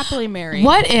 I'm happily married.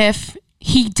 What if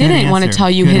he didn't want to answer.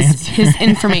 tell you Good his answer. his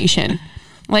information?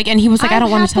 Like, and he was like, "I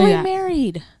don't want to tell you that."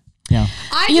 married. yeah.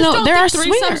 I You just know, don't there think are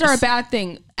threesomes swingers. are a bad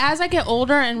thing. As I get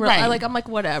older and Right. I'm like,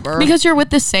 whatever. Because you're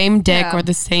with the same dick Yeah. or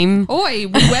the same Oi, we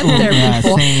went there, Yeah,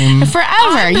 people. same.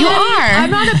 forever. You are. I'm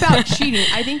not about cheating.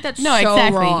 I think that's No, so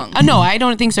exactly. wrong. No, I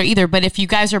don't think so either. But if you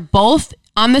guys are both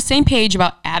on the same page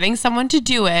about adding someone to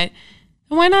do it,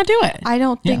 then why not do it? I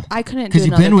don't think Yeah. I couldn't do Because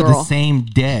you've another been with girl. the same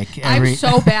dick. I'm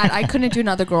so bad. I couldn't do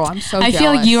another girl. I'm so I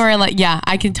feel jealous. you are like, yeah,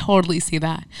 I can totally see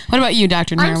that. What about you,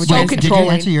 Dr. Nair? I'm Would so you Did guys- you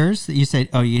controlling. answer yours? You said,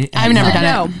 "Oh, you." I've never done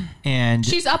No. it. And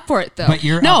She's up for it though. but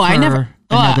you're No, up I for never-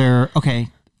 another. Okay,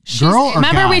 girl or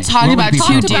Remember guy? we talked What would about be two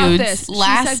Talked about dudes this. She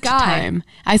last said guy. time.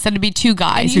 I said it'd be two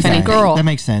guys. And you if said anything. girl. That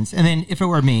makes sense. And then if it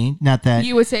were me, not that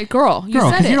you would say girl. You girl,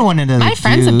 said because it. you don't want another. My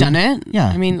friends have dude. done it. Yeah,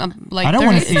 I mean, like I don't they're-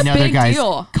 want to see a another big guy's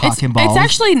deal. cock and balls. It's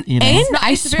actually you know? in.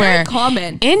 I It's swear, very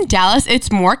common. in Dallas,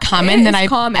 it's more common It than is I've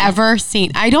common. ever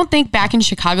seen. I don't think back in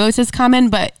Chicago it's as common,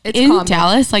 but It's in common.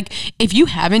 Dallas, like if you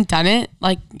haven't done it,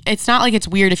 like it's not like it's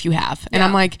weird if you have. And Yeah.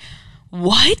 I'm like,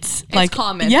 what? It's like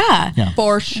common. Yeah. Yeah.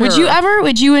 For sure. Would you ever?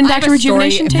 Would you in I have Dr. a story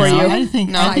Rejuvenation for take you. it? I think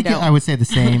No, I I think don't. I would say the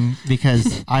same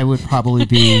because I would probably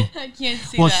be. I can't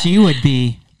see Well, she would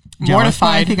be jealous, but I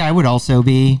Mortified. think I would also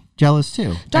be jealous too.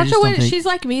 I just Dr. don't Wade, think- she's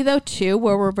like me though too,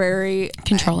 where we're very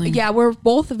Controlling. Yeah, we're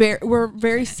both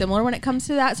very similar when it comes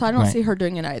to that. So I don't Right. see her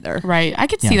doing it either. Right. I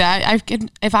could see Yeah. that. I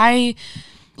could if I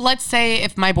let's say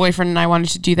if my boyfriend and I wanted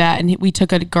to do that and we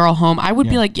took a girl home, I would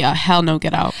be Yeah. like, yeah, hell no,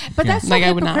 get out. But that's so Like,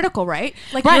 I would not. hypocritical, right?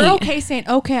 Like Right. you're okay saying,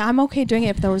 okay, I'm okay doing it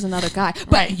if there was another guy,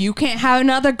 but Right. you can't have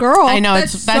another girl. I know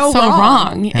that's so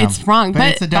wrong. Yeah. It's wrong, but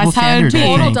it's a double that's how it'd standard. be. I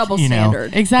Total think, double you know.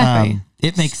 standard. Exactly.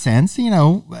 It makes sense,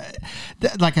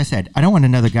 like I said, I don't want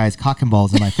another guy's cock and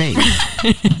balls in my face.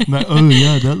 But, oh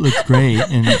yeah, that looks great,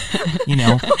 and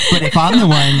But if I'm the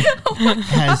one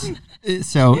has,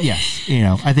 so yes,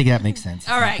 I think that makes sense.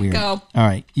 It's All not right, weird. go. All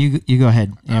right, you go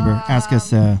ahead, Amber. Ask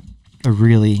us a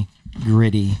really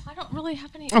gritty. I don't really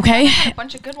have any. Okay. I had a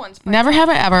bunch of good ones. But Never have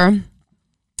I ever.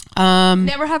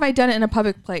 never have I done it in a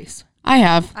public place. I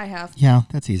have. I have. Yeah,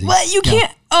 that's easy. What? You Yeah.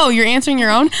 can't. Oh, you're answering your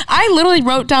own? I literally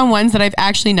wrote down ones that I've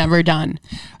actually never done.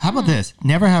 How about this?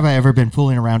 Never have I ever been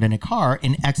fooling around in a car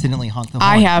and accidentally honked the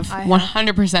horn. I have I have.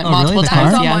 100% Oh, multiple really? The times.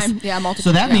 car? On Yes. mine. Yeah, multiple.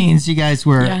 So that yeah. means you guys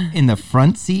were Yeah. in the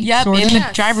front seat. Yep, sort in of? the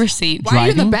Yes. driver's seat. Why are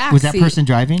you in the Driving? back Was that seat? person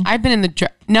driving? I've been in the.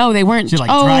 No, they weren't. So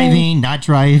like oh, driving, not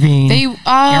driving. They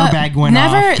airbag went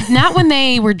never. off. Not when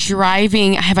they were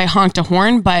driving. Have I honked a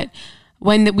horn? But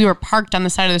when we were parked on the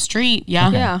side of the street, yeah.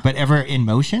 Okay. Yeah. But ever in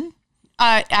motion?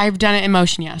 I've done it in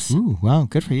motion. Yes. Ooh, well,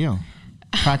 good for you.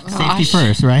 Safety Gosh.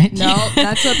 first, right? No,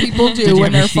 that's what people do Did you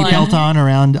when have they're your seatbelt flying. on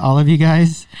around all of you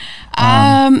guys?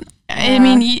 I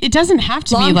mean, it doesn't have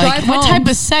to be Long like. drive What home. type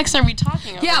of sex are we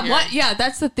talking about? Yeah, here? what? Yeah,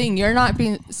 that's the thing. You're not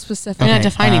being specific. You're not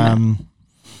defining them.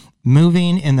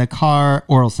 Moving in the car,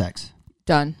 oral sex.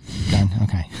 Done. Done.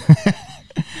 Okay. Gosh.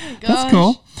 That's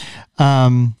cool.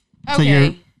 So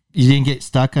Okay. you didn't get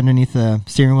stuck underneath the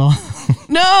steering wheel?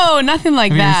 No, nothing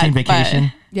like Have you that. ever seen but-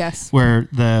 Vacation? Yes. Where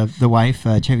the wife,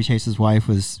 Chevy Chase's wife,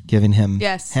 was giving him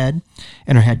Yes. head,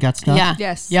 and her head got stuck. Yeah.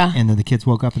 Yes. Yeah. And then the kids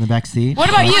woke up in the back seat. What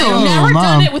about you? Oh, I've never Mom.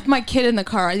 done it with my kid in the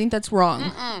car. I think that's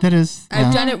wrong. That is. I've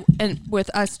yeah. done it and with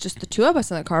us, just the two of us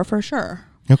in the car for sure.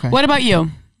 Okay. What about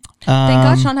you? Thank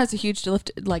God Sean has a huge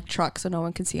lift like truck, so no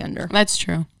one can see under. That's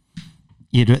true.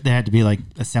 There had to be like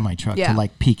a semi truck Yeah. to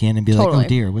like peek in and be like, Totally. "Oh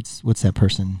dear, what's that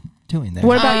person doing there?"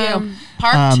 What about you?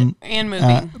 Parked and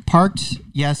moving. Parked,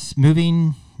 yes.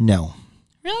 Moving, no.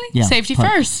 Really? Yeah, Safety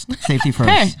parked. first. Safety first.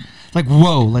 Okay. Like,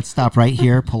 whoa, let's stop right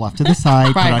here, pull off to the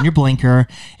side, Right. put on your blinker,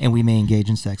 and we may engage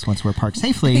in sex once we're parked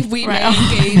safely. We Right.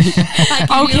 may engage.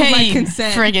 I give you my Okay,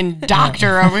 consent. friggin'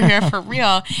 doctor over here for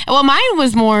real. Well, mine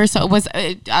was more so.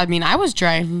 I mean, I was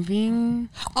driving.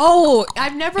 Oh,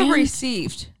 I've never And-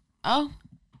 received. Oh,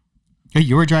 Oh,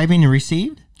 you were driving and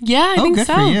received? yeah, I Oh, think good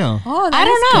so. for you. Oh, I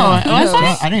don't know. Was Well,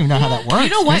 that? I don't even know how that works. You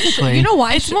know what? physically. You know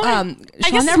why? It's more- I Sean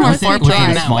guess it's never more lets me Was it foreplay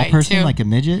in a that small way, person, too. like a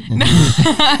midget? And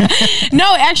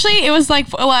No, actually, it was like.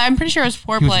 Well, I'm pretty sure it was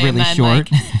foreplay. he was really and then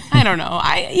short. Like, I don't know.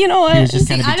 You know what? He was just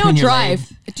kind of I between don't your drive.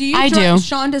 legs. Do you? I do.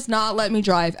 Sean does not let me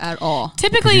drive at all.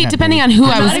 Typically, not depending very- on who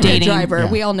I'm I was not a good dating. driver.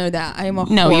 Yeah. We all know that. I am a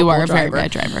No, you horrible are a very driver.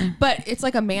 bad driver. But it's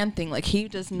like a man thing. Like he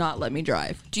does not let me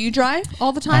drive. Do you drive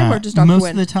all the time or just Dr. most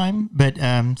Wynn? of the time, but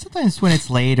sometimes when it's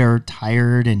late or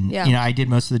tired, and Yeah. I did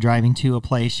most of the driving to a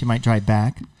place. She might drive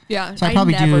back, Yeah, so I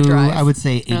probably never do. drive. I would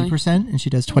say 80%, and she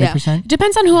does 20%.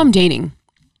 Depends on who I'm dating.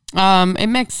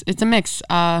 It's a mix.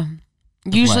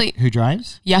 Usually, What? Who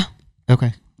drives? yeah.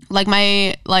 Okay. Like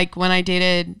when I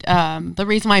dated, the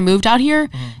reason why I moved out here,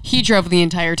 he drove the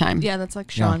entire time. Yeah, that's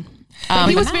like Sean. He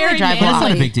But was now very I drive But it's not a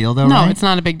manly. big deal, though. No, right? it's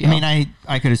not a big deal. I mean,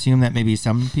 I could assume that maybe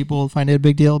some people find it a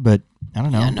big deal, but I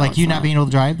don't know. Yeah, no, like it's you not not. being able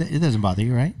to drive, it doesn't bother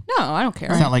you, right? No, I don't care.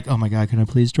 It's not like, oh my god, can I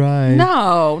please drive?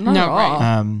 No, not No, at all.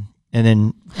 right. And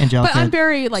then Angelica. But I'm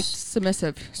very like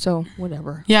submissive, so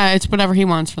whatever. Yeah, it's whatever he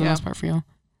wants for the Yeah. most part for you.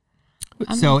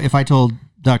 So if I told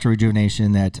Dr.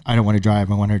 Rejuvenation that I don't want to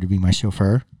drive, I want her to be my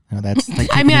chauffeur. That's like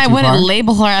I mean, taking it I too wouldn't far.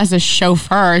 label her as a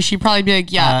chauffeur. She'd probably be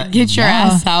like, "Yeah, get your yeah.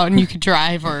 ass out, and you could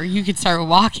drive, or you could start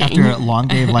walking." After a long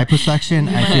day of liposuction,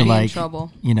 I might feel be in like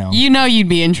trouble. you know. you know, you'd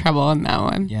be in trouble in that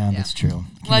one. Yeah, that's true.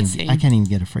 Let's see. I can't even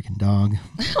get a freaking dog.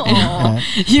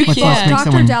 You Much less can't. make Dr.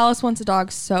 someone- Dallas wants a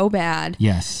dog so bad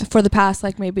Yes. for the past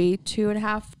like maybe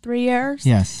 2.5, 3 years.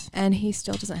 Yes. And he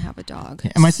still doesn't have a dog.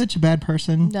 Am I such a bad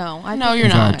person? No, I No, think you're I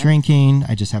not. start drinking.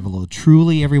 I just have a little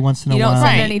Truly every once in a You don't while.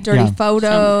 send Right. any dirty Yeah.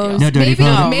 photos. No dirty maybe,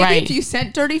 photos. Maybe Right. if you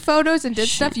sent dirty photos and did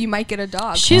stuff, you might get a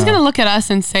dog. She's gonna look at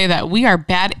us and say that we are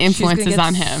bad She's gonna influences get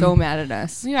on him. so mad at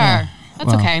us. We are. That's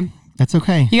Well, okay. That's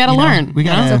okay. You gotta learn, We you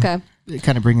know? gotta It's okay.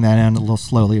 kind of bring that in a little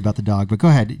slowly about the dog. But go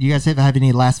ahead. You guys have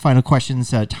any last final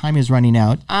questions? Time is running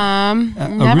out. A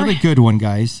Never, really good one,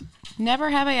 guys. never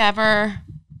have I ever.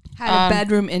 Had a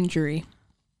bedroom injury.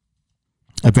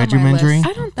 A bedroom my list. injury.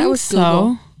 I don't That think was so.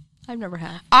 Google. I've never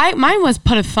had. Mine was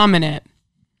put a thumb in it.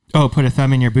 Oh, put a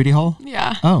thumb in your booty hole.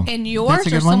 Yeah. Oh, In that's yours a or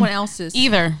good one? someone else's?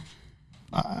 Either.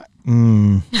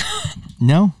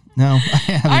 No, I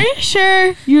haven't. Are you sure?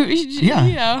 You. Yeah.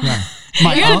 You know. Yeah.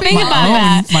 My You gotta think my about own,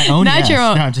 that. My own, Not yes. your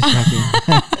own. No, I'm just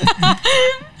joking.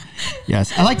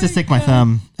 Yes, I like to stick my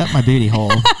thumb up my booty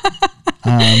hole.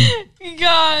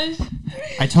 Gosh.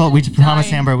 We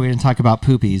promised Amber we didn't talk about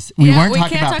poopies. We Yeah, weren't we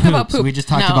talking can't about talk about poops. poop. We just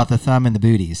talked No. about the thumb and the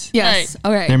booties. Yes.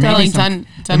 Okay. There may Darling, be some, done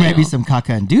there may be deal. some caca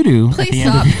and doo doo at Please the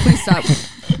end stop. of Please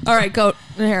stop. All right, go,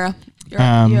 Nahara. You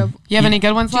have You have any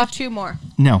good ones left? 2 more.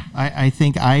 No, I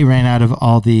think I ran out of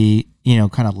all the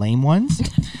kind of lame ones.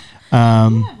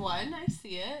 One. I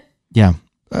see it. Yeah.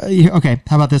 Okay.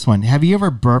 How about this one? Have you ever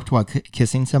burped while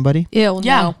kissing somebody? Ew.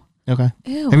 Yeah. Okay.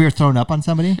 Ew. Have you ever thrown up on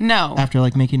somebody? No. After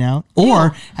like making out, or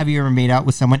have you ever made out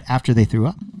with someone after they threw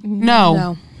up? No.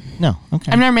 No. No.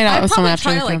 Okay. I've never made out I'd with someone probably after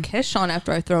try to they like kiss Sean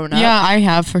after I've thrown up. Yeah, I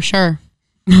have for sure.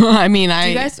 I mean, Do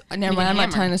you guys? Never mind. I'm not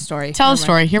hammer. telling a story. Tell a Never mind.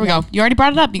 story. Here we go. You already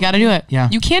brought it up. You got to do it. Yeah.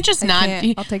 You can't just I not.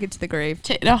 can't. I'll take it to the grave.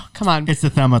 Oh, come on. It's the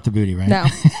thumb up the booty, right? No.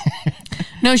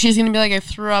 No, she's gonna be like, I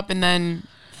threw up, and then.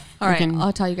 All right. Freaking-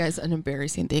 I'll tell you guys an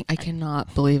embarrassing thing. I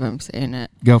cannot believe I'm saying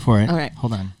it. Go for it. All right.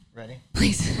 Hold on. Ready?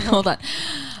 Please hold on.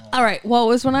 All right. Well, it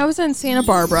was when I was in Santa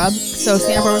Barbara. So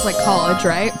Santa Barbara was like college,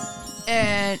 right?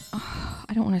 And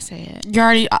I don't want to say it. You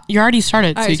already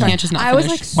started, so All right, you sorry. can't just not I was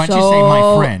finish. like Why don't you say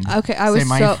my friend? Okay, I Say was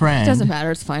my so. friend. It doesn't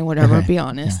matter. It's fine. Whatever. Okay, Be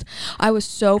honest. I was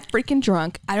so freaking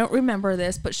drunk. I don't remember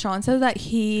this, but Sean said that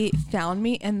he found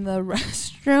me in the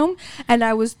restroom and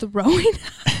I was throwing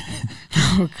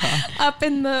up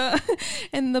in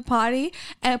the potty.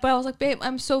 But I was like, babe,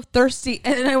 I'm so thirsty,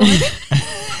 and I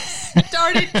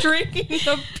started drinking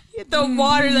the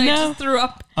water that I just threw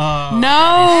up. No.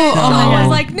 Oh I my was God.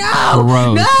 like, no,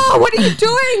 Gross. no, what are you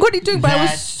doing? What are you doing? But I was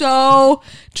That's- so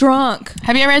drunk.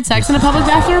 Have you ever had sex in a public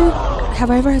bathroom? Have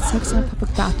I ever had sex in a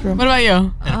public bathroom? What about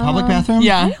you? In a public bathroom?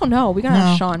 Yeah. I don't know. We gotta No.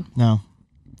 ask Sean. No.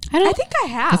 I think I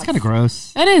have. That's kind of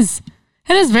gross. It is.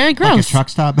 It is very gross. Like a truck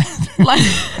stop bathroom. Like-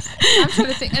 I'm trying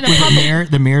to think. In a With public, the mirror.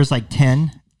 The mirror's like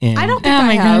 10. And I don't think oh I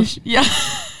my have. gosh. Yeah.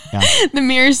 Yeah. The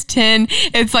mirror's tin.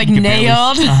 It's like can barely-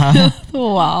 nailed to the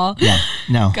wall. Yeah.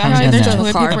 No. God, haven't done there's that.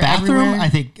 toilet car. paper A bathroom? everywhere. I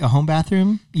think a home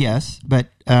bathroom, yes. But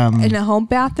in a home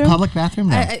bathroom. public bathroom,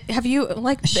 no. Have you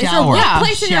like? Is there Shower. one Yeah.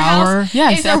 place in your Shower. house?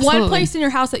 Yes, Is there one absolutely. place in your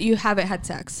house that you haven't had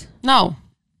sex? No.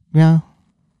 yeah.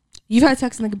 You've had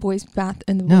sex in the boys' bath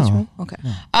in the No. boys' room. Okay.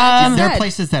 There are said.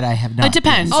 places that I have not. It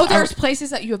depends. yes. Oh, there's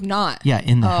places that you have not. Yeah,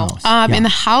 in the Oh. house. Yeah. In the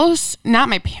house, not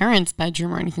my parents'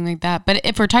 bedroom or anything like that. But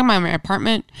if we're talking about my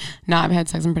apartment, no, I've had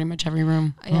sex in pretty much every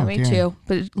room. Yeah, Oh, me dear. too.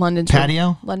 But London's Patio?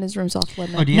 Room, London's room's off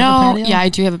limit. Oh, do you have a No, patio? yeah, I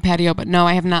do have a patio, but no,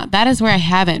 I have not. That is where I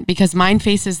haven't because mine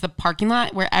faces the parking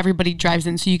lot where everybody drives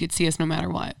in, so you could see us no matter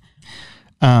what.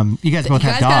 You guys both You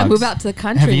have guys gotta dogs. move out to the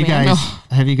country, Have you man. guys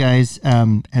have you guys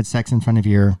had sex in front of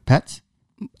your pets?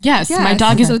 Yes, my Yes,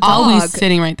 dog is it's a always dog.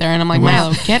 sitting right there, and I'm like, Wow.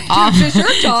 Milo, get off. Does your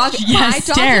dog? Yes, My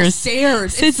dog stares. just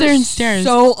stares. Sits there and stares.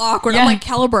 So awkward. Yeah. I'm like,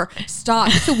 Caliber, stop.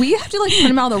 So we have to like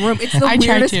put him out of the room. It's the I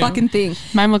try weirdest to. fucking thing.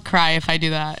 Mine will cry if I do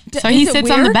that. So is he it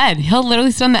sits on the weird? bed. He'll literally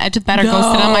sit on the edge of the bed or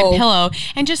go sit on my No. pillow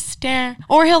and just stare.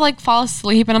 Or he'll like fall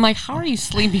asleep, and I'm like, how are you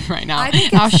sleeping right now? I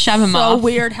think I'll it's shove him so off.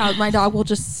 weird how my dog will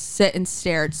just sit and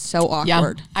stare. It's so Yeah,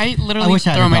 awkward. I I literally wish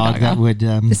I throw had a my dog dog that out.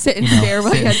 would Sit and you know, stare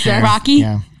while sit you and had stare. sex. Rocky?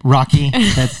 Yeah, Rocky.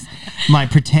 That's my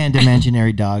pretend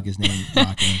imaginary dog is named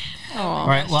Rocky. All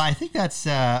right. Well, I think that's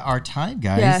our time,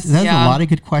 guys. Yes. That was Yeah. a lot of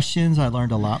good questions. I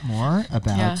learned a lot more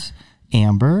about Yeah.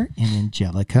 Amber and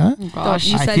Angelica. Gosh.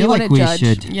 You I said feel you like wanna we judge.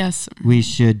 should Yes.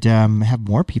 have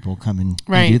more people come and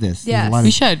Right. do this. There's a Yes. lot We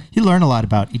of- should. You learn a lot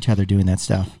about each other doing that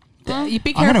stuff. You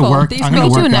be I'm gonna careful. work- These I'm gonna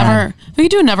girls We work do on- never. We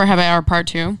do never have our part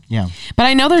two. Yeah. But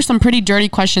I know there's some pretty dirty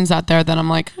questions out there that I'm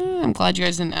like, I'm glad you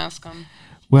guys didn't ask them.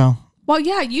 Well, Well,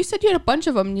 yeah, you said you had a bunch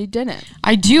of them and you didn't.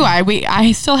 I do.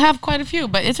 I still have quite a few,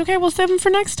 but it's okay. We'll save them for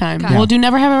next time. Okay. We'll do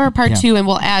never have our part Yeah. two, and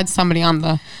we'll add somebody on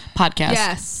the podcast.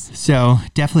 Yes. so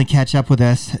definitely catch up with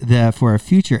us for a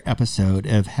future episode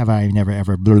of Have I Never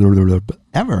Ever blah, blah, blah, blah, blah,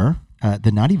 Ever,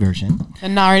 the naughty version.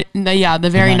 The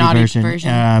very naughty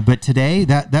version. But today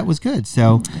that was good.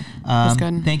 So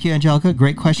good. thank you, Angelica.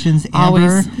 Great questions, Amber.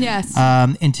 Always. Yes.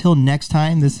 Until next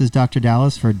time, this is Dr.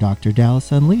 Dallas for Dr.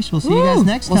 Dallas Unleashed. We'll see you guys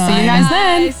next We'll time. see you guys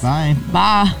then. Guys. Bye.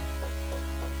 Bye.